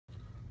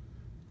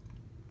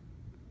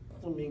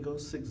Flamingo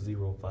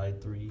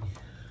 6053,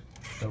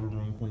 double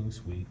room queen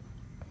suite.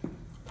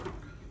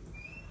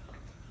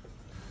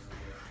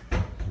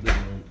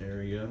 Living room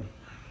area.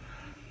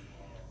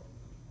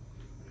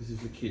 This is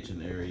the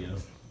kitchen area.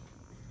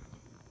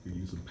 You're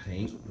using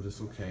paint, but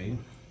it's okay.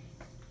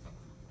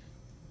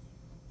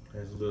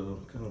 Has a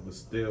little kind of a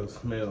stale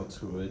smell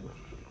to it.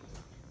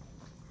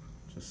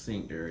 It's a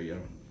sink area.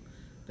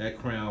 That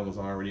crown was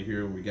already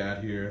here when we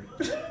got here.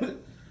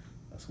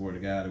 I swear to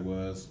God it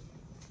was.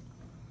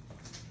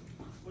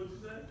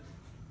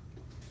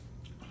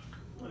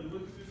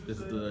 This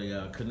is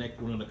the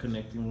one of the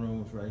connecting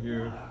rooms right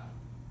here.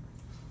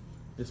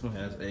 This one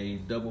has a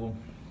double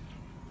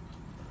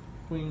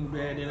queen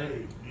bed in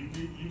it.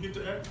 You get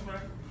the action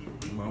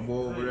right. My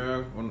boy over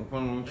there on the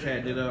phone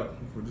chatting it up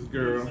for this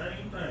girl.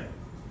 Same thing.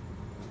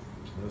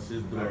 That's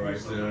his door right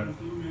there.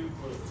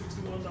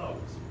 $61.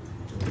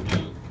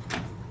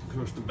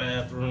 Across the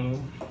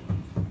bathroom.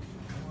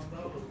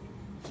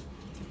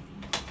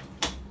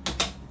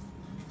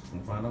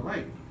 And find a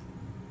light.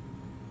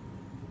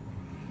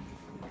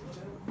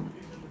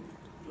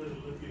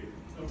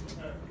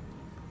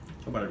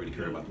 Nobody really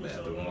care about the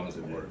bathroom as long as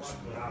it works.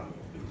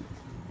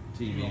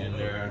 TV in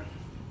there.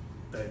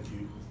 Thank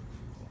you.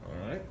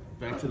 Alright,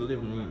 back to the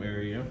living room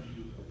area.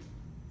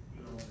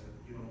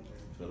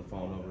 So the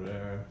phone over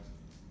there.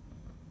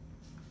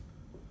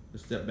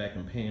 Let's step back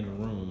and pan the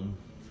room.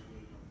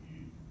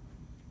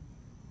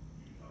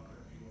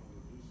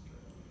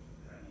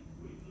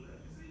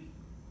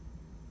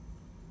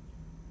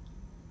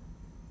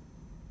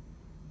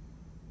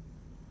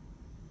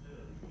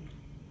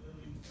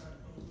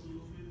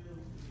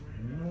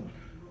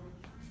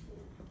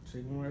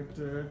 Sitting right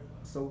there,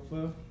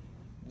 sofa.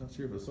 Not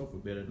sure if it's a sofa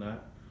bed or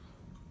not.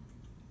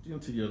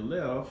 Then to your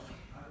left,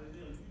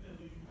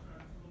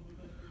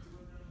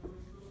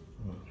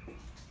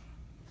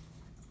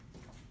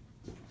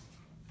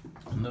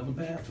 another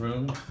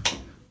bathroom.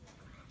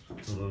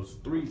 So there's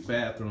 3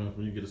 bathrooms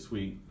when you get a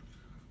suite.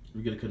 If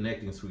you get a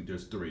connecting suite,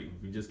 there's 3.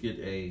 If you just get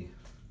a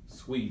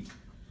suite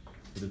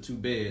with the 2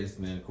 beds,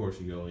 then of course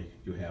you'll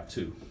have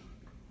 2.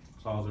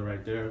 Closet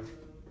right there.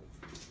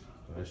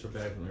 That's your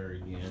bathroom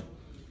area again.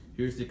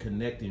 Here's the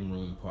connecting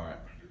room part.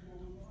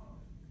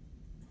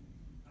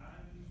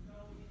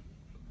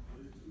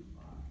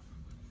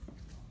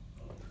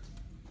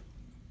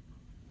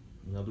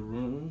 Another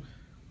room.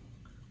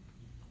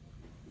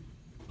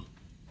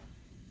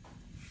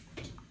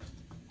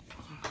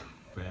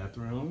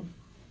 Bathroom.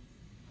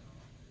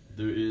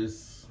 There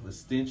is a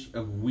stench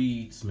of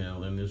weed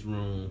smell in this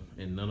room,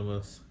 and none of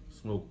us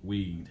smoke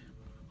weed.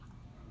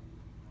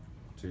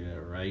 I'll tell you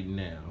that right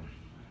now.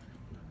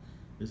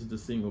 This is the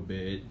single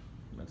bed.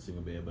 Not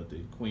single bed, but the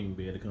queen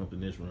bed that comes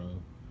in this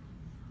room.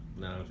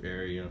 Lounge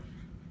area,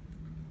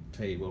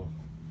 table,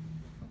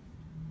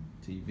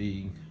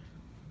 TV.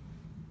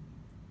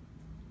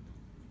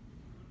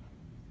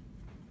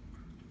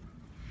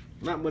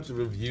 Not much of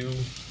a view. You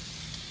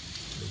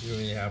don't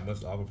really have much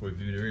to offer for a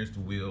view. There is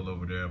the wheel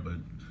over there, but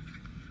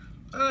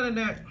other than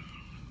that,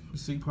 you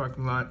see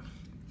parking lot.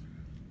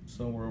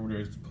 Somewhere over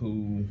there is the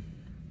pool.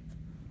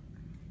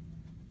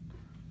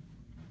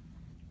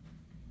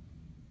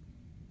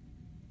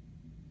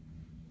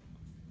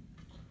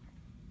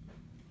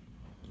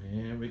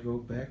 And we go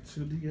back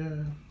to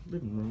the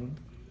living room.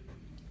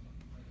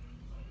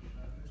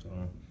 So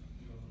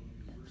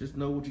just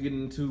know what you're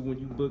getting into when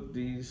you book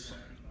these.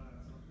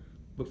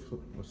 Book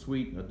a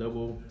suite, a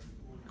double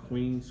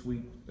queen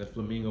suite at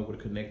Flamingo with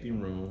a connecting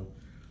room.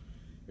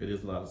 It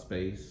is a lot of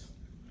space.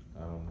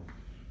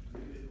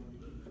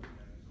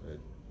 But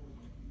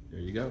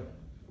there you go.